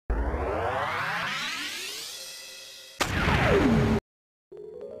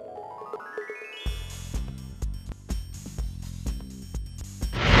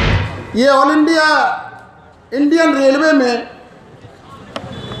ये all India Indian railway में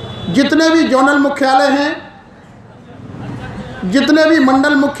जितने भी जोनल मुख्यालय हैं, जितने भी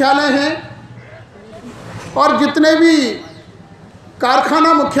मंडल मुख्यालय हैं और जितने भी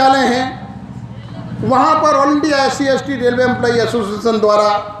कारखाना मुख्यालय हैं, वहाँ पर all India SC/ST railway employee association द्वारा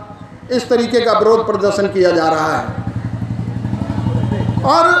इस तरीके का विरोध प्रदर्शन किया जा रहा है।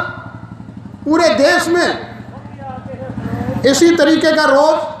 और पूरे देश में इसी तरीके का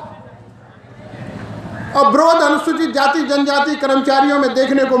रोष और विरोध अनुसूचित जाति जनजाति कर्मचारियों में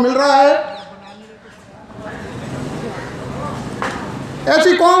देखने को मिल रहा है।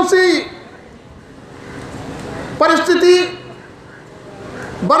 ऐसी कौन सी परिस्थिति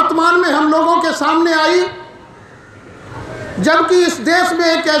वर्तमान में हम लोगों के सामने आई, जबकि इस देश में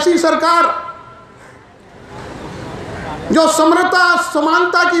एक ऐसी सरकार जो समरता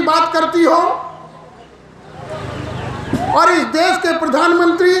समानता की बात करती हो और इस देश के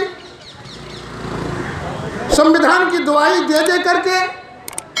प्रधानमंत्री संविधान की दुहाई दे दे करके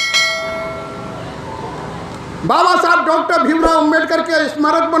बाबा साहब डॉक्टर भीमराव अंबेडकर के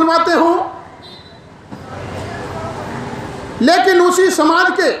स्मारक बनवाते हो, लेकिन उसी समाज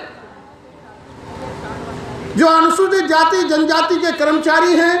के जो अनुसूचित जाति जनजाति के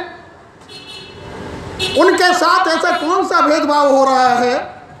कर्मचारी हैं उनके साथ ऐसा कौन सा भेदभाव हो रहा है,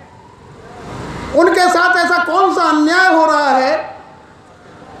 उनके साथ ऐसा कौन सा अन्याय हो रहा है,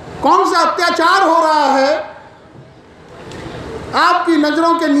 कौन सा अत्याचार हो रहा है आपकी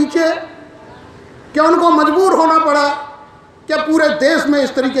नज़रों के नीचे, क्या उनको मजबूर होना पड़ा क्या पूरे देश में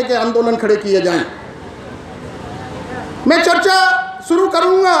इस तरीके के आंदोलन खड़े किए जाएं। मैं चर्चा शुरू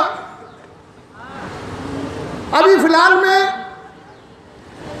करूंगा। अभी फिलहाल में,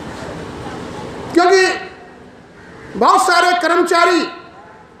 क्योंकि बहुत सारे कर्मचारी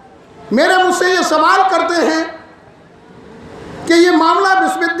मेरे मुझसे ये सवाल करते हैं कि ये मामला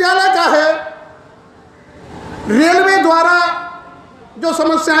विश्वविद्यालय का है, रेलवे द्वारा जो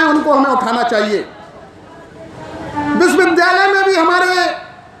समस्याएं उनको हमें उठाना चाहिए। विश्वविद्यालय में भी हमारे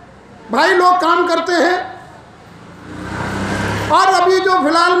भाई लोग काम करते हैं और अभी जो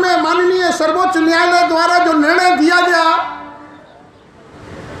फिलहाल में माननीय सर्वोच्च न्यायालय द्वारा जो निर्णय दिया गया,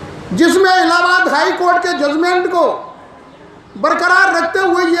 जिसमें इलाहाबाद हाई कोर्ट के जजमेंट को बरकरार रखते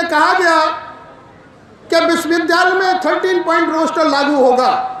हुए ये कहा गया कि विश्वविद्यालय में 13 पॉइंट रोस्टर लागू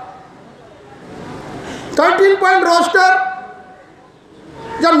होगा। 13 पॉइंट रोस्टर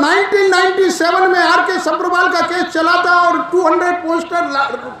जब 1997 में R.K. सब्रवाल का केस चला था और 200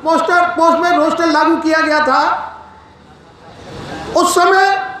 पोस्ट में रोस्टर लागू किया गया था, उस समय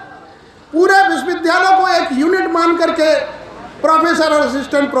पूरे विश्वविद्यालय को एक यूनिट मान करके प्रोफेसर और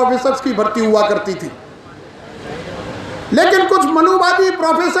असिस्टेंट प्रोफेसर्स की भर्ती हुआ करती थी। लेकिन कुछ मनुवादी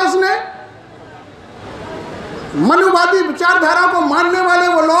प्रोफेसर्स ने, मनुवादी विचारधारा को मानने वाले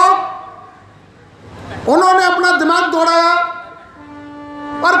वो लोग, उन्होंने अपना दिमाग दौड़ाया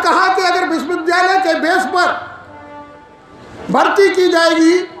और कहा कि अगर विश्वविद्यालय के बेस पर भर्ती की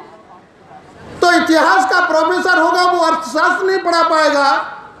जाएगी तो इतिहास का प्रोफेसर होगा वो अर्थशास्त्र नहीं पढ़ा पाएगा,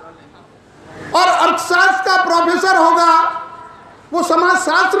 और अर्थशास्त्र का प्रोफेसर होगा वो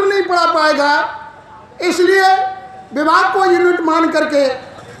समाजशास्त्र नहीं पढ़ा पाएगा। इसलिए विभाग को यूनिट मान करके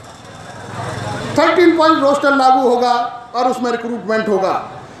 13 पॉइंट रोस्टर लागू होगा और उसमें रिक्रूटमेंट होगा।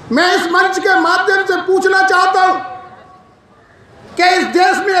 मैं इस मंच के माध्यम से पूछना चाहता हूं कि इस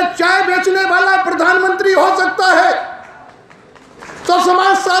देश में चाय बेचने वाला प्रधानमंत्री हो सकता है तो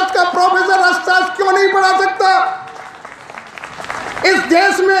समाजशास्त्र का प्रोफेसर अर्थशास्त्र क्यों नहीं पढ़ा सकता? इस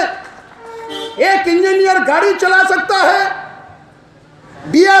देश में एक इंजीनियर गाड़ी चला सकता है,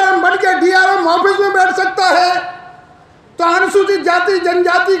 DRM बन के DRM ऑफिस में बैठ सकता है, तो अनुसूचित जाति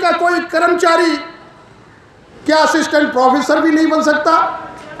जनजाति का कोई कर्मचारी क्या असिस्टेंट प्रोफेसर भी नहीं बन सकता?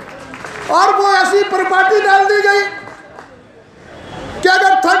 और वो ऐसी परिपाटी डाल दी गई कि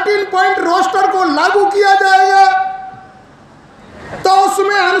अगर 13 पॉइंट रोस्टर को लागू किया जाएगा तो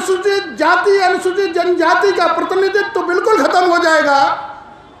उसमें अनुसूचित जाति अनुसूचित जनजाति का प्रतिनिधित्व तो बिल्कुल खत्म हो जाएगा।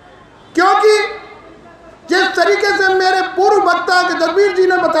 क्योंकि जिस तरीके से मेरे पूर्व वक्ता जगबीर जी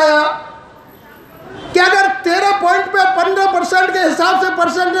ने बताया कि अगर 13 पॉइंट पे 15% के हिसाब से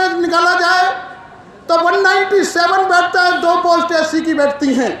परसेंटेज निकाला जाए तो 197 बैठता है, 2 पोस्ट SC की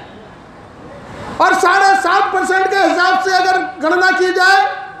बैठती हैं, और 7.5% के हिसाब से अगर गणना की जाए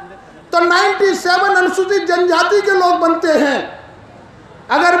तो 97 अनुसूचित जनजाति के लोग बनते हैं।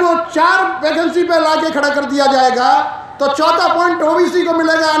 अगर वो 4 वैकेंसी पे लाके खड़ा कर दिया जाएगा तो 14 पॉइंट OBC को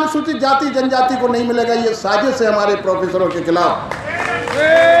मिलेगा, अनुसूचित जाति जनजाति को नहीं मिलेगा। ये साजिश है हमारे प्रोफेसरों के खिलाफ।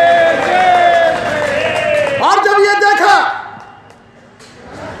 और जब ये देखा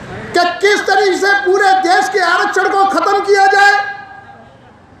कि किस तरीके से पूरे देश के आरक्षण को खत्म किया जाए,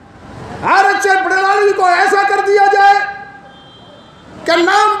 क्या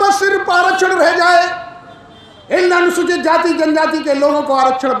नाम बस सिर्फ आरक्षण रह जाए, इन अनुसूचित जाति जनजाति के लोगों को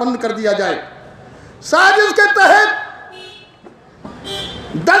आरक्षण बंद कर दिया जाए। साजिश के तहत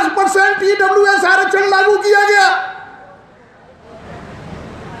 10% ईडब्ल्यूएस आरक्षण लागू किया गया।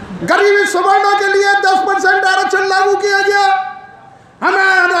 गरीबी सवर्णों के लिए 10% आरक्षण लागू किया गया।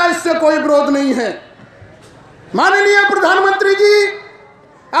 हमारा इससे कोई विरोध नहीं है। माननीय प्रधानमंत्री जी,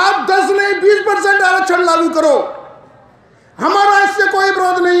 आप 10 नहीं 20% आरक्षण लागू करो, हमारा इससे कोई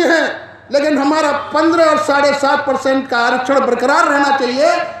विरोध नहीं है, लेकिन हमारा 15 और 7.5% का आरक्षण बरकरार रहना चाहिए।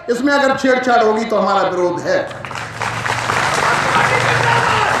 इसमें अगर छेड़छाड़ होगी तो हमारा विरोध है।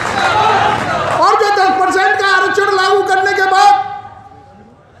 और जो 10% का आरक्षण लागू करने के बाद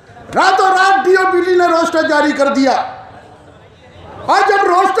रातों रात डीओपीटी ने रोस्टर जारी कर दिया, और जब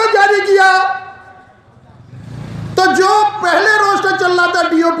रोस्टर जारी किया तो जो पहले रोस्टर चल रहा था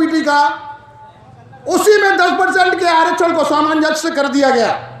डीओपीटी का, उसी में 10% के आरक्षण को सामंजस्य कर दिया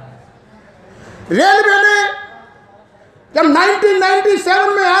गया। रेलवे ने जब 1997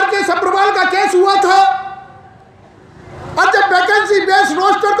 में आर.के. सब्रवाल का केस हुआ था, और जब वैकेंसी बेस्ड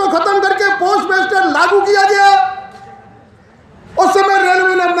रोस्टर को खत्म करके पोस्ट मास्टर लागू किया गया, उस समय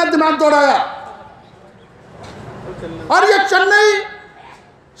रेलवे ने अपना दिमाग दौड़ाया, और यह चेन्नई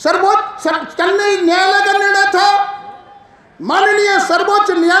न्यायालय का निर्णय था। माननीय सर्वोच्च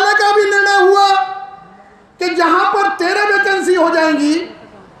न्यायालय का भी निर्णय हुआ कि जहां पर 13 वैकेंसी हो जाएंगी,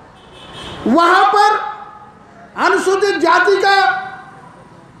 वहां पर अनुसूचित जाति का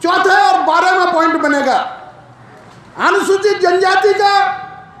 4था और 12वां पॉइंट बनेगा, अनुसूचित जनजाति का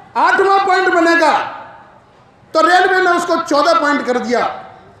 8वां पॉइंट बनेगा। तो रेलवे ने उसको 14 पॉइंट कर दिया।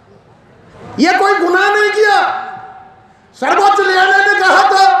 यह कोई गुनाह नहीं किया। सर्वोच्च न्यायालय ने कहा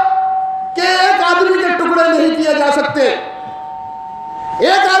था कि एक आदमी के टुकड़े नहीं किए जा सकते,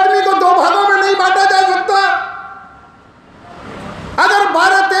 एक आदमी को 2 भागों में नहीं बांटा जा सकता। अगर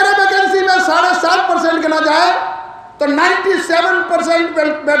 12-13 वैकेंसी में 7.5% गिना जाए तो 97%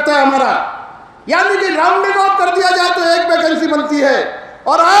 बैठता है हमारा, यानी कि राउंडिंग ऑफ कर दिया जाए तो एक वैकेंसी बनती है।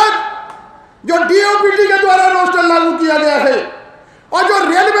 और आज जो डीओपीटी के द्वारा रोस्टर लागू किया गया है, और जो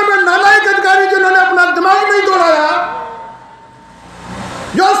रेलवे में नालायक अधिकारी जिन्होंने अपना दिमाग नहीं दौड़ाया,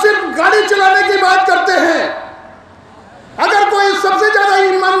 जो सिर्फ गाड़ी चलाने की बात करते हैं, अगर कोई सबसे ज्यादा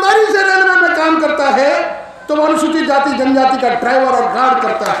ईमानदारी से रेलवे में काम करता है तो वो अनुसूचित जाति जनजाति का ड्राइवर और गार्ड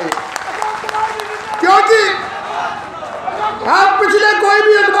करता है। क्योंकि आप पिछले कोई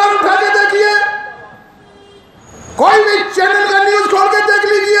भी अखबार उठा के देखिए, कोई भी चैनल का न्यूज खोल के देख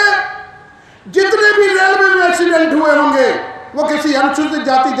लीजिए, जितने भी रेलवे में एक्सीडेंट हुए होंगे वो किसी अनुसूचित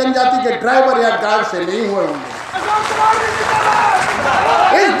जाति जनजाति के ड्राइवर या गार्ड से नहीं हुए होंगे।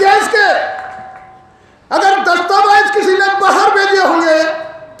 इस देश के अगर दस्तावेज किसी ने बाहर भेजे होंगे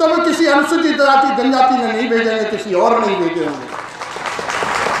तो वो किसी अनुसूचित जाति जनजाति ने नहीं भेजेंगे, किसी और नहीं भेजे होंगे।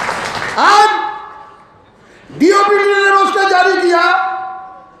 आज डीओपीटी ने रोस्टर जारी किया।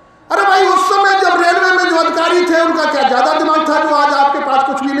 अरे भाई, उस समय जब रेलवे में जो अधिकारी थे उनका क्या ज्यादा दिमाग था जो आज आपके पास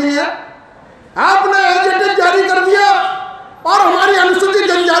कुछ भी नहीं है? आपने एजेंट जारी कर दिया और हमारी अनुसूचित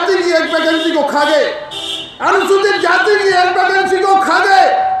जनजाति की एक वैकेंसी को खा गए, अनुसूचित जाति की एक वैकेंसी को खा गए।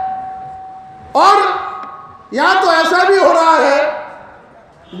 और यहां तो ऐसा भी हो रहा है,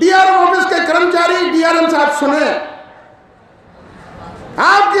 डीआरएम ऑफिस के कर्मचारी, डीआरएम साहब सुने,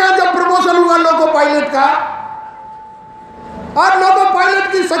 आपके यहां जब प्रमोशन हुआ लोको पायलट का, और लोको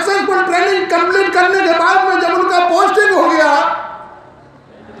पायलट की सक्सेसफुल ट्रेनिंग कंप्लीट करने के बाद में जब उनका पोस्टिंग हो गया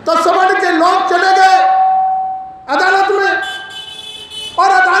तो सवर्ण के लोग चले गए अदालत में, और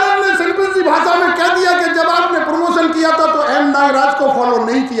अदालत ने सिंपल सी भाषा में कह दिया कि जब आपने प्रमोशन किया था तो एम नागराज को फॉलो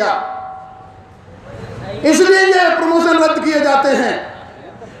नहीं किया, इसलिए ये प्रमोशन रद्द किए जाते हैं।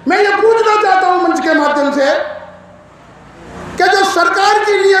 मैं ये पूछना चाहता हूं मंच के माध्यम से कि जो सरकार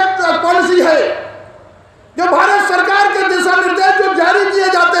की नियत पॉलिसी है, जो भारत सरकार के दिशा निर्देश जो जारी किए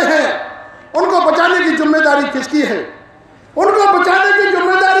जाते हैं, उनको बचाने की जिम्मेदारी किसकी है? उनको बचाने की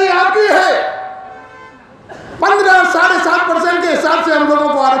जिम्मेदारी आपकी है। 15 7.5% के हिसाब से हम लोगों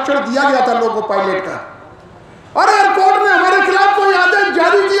को आरक्षण दिया गया था लोको पायलट का, और अगर कोर्ट में हमारे खिलाफ कोई आदेश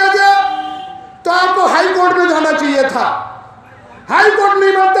जारी किया गया तो आपको हाई कोर्ट में जाना चाहिए था। हाई कोर्ट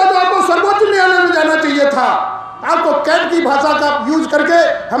नहीं मानता तो आपको सर्वोच्च न्यायालय में जाना चाहिए था। आपको कैट की भाषा का यूज करके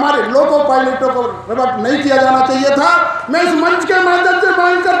हमारे लोको पायलटों को रिवर्ट नहीं किया जाना चाहिए था। मैं इस मंच के माध्यम से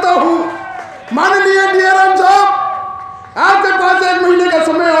मांग करता हूं, माननीय डीआरएम साहब, आपके पास 1 महीने का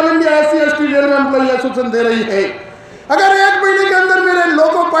समय all India SC/ST railway employee association दे रही है। अगर 1 महीने के अंदर मेरे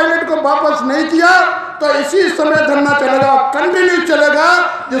लोको पायलट को वापस नहीं किया तो इसी समय धरना चलेगा, कंटिन्यू चलेगा,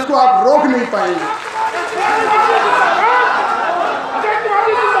 जिसको आप रोक नहीं पाएंगे।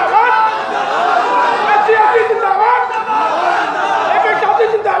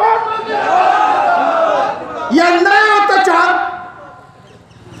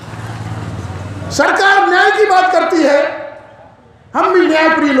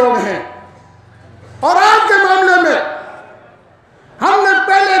 पार्लियामेंट्री लोग हैं। और आज के मामले में हमने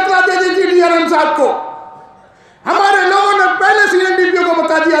पहले इतला दे दी थी डीआरएम साहब को। हमारे लोगों ने पहले सीएनडीपीओ को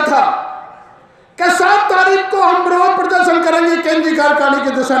बता दिया था कि 7 तारीख को हम विरोध प्रदर्शन करेंगे केंद्रीय कार्यकारिणी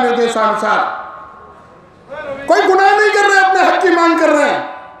के दिशा निर्देशानुसार। कोई गुनाह नहीं कर रहे, अपने हक की मांग कर रहे हैं।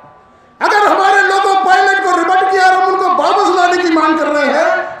 अगर हमारे लोगों पायलट को रिबट किया और हम उनको वापस लाने की मांग कर रहे हैं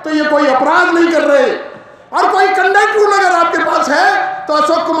तो ये कोई अपराध नहीं कर रहे। और कोई कंडक्ट रूल अगर आपके पास है तो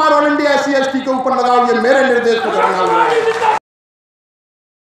Ashok Kumar all India SC/ST के ऊपर लगाओ, ये मेरे निर्देश पर करना होगा।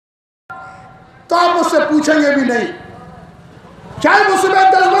 तो आप उससे पूछेंगे भी नहीं, चाहे वो सुबह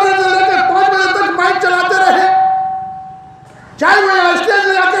 10 बजे से लेकर 5 बजे तक माइक चलाते रहे, चाहे वो यहाँ स्टेज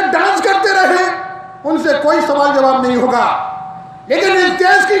ले जाकर डांस करते रहे, उनसे कोई सवाल जवाब नहीं होगा। लेकिन इस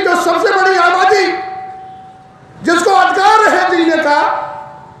देश की जो सबसे बड़ी आबादी, जिसको अधिकार है जीने का,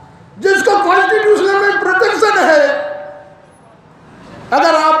 जिसको कॉन्स्टिट्यूशन में प्रोटेक्शन है,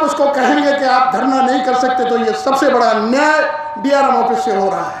 अगर आप उसको कहेंगे कि आप धरना नहीं कर सकते तो ये सबसे बड़ा अन्याय डीआरएम ऑफिस से हो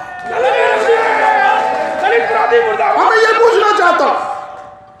रहा है। मैं ये पूछना चाहता हूं,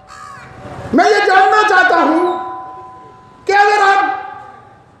 मैं ये जानना चाहता हूं कि अगर आप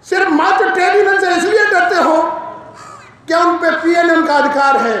सिर्फ मात्र ट्रिब्यूनल से इसलिए डरते हो कि उन पे पीएनएम का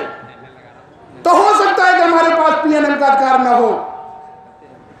अधिकार है, तो हो सकता है कि हमारे पास पीएनएम का अधिकार ना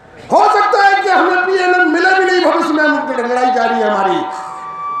हो सकता है कि हमें पीएनएम मिले भी नहीं, भविष्य में हम लड़ाई जारी है हमारी,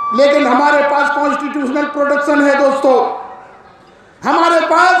 लेकिन हमारे पास कॉन्स्टिट्यूशनल प्रोटेक्शन है दोस्तों। हमारे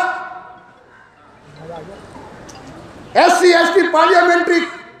पास SC/ST पार्लियामेंट्री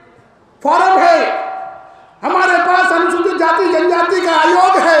फोरम है, हमारे पास अनुसूचित जाति जनजाति का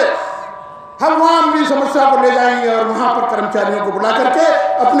आयोग है। हम वहां अपनी समस्या को ले जाएंगे और वहां पर कर्मचारियों को बुला करके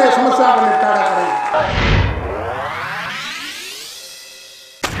अपने समस्या का निपटारा करेंगे।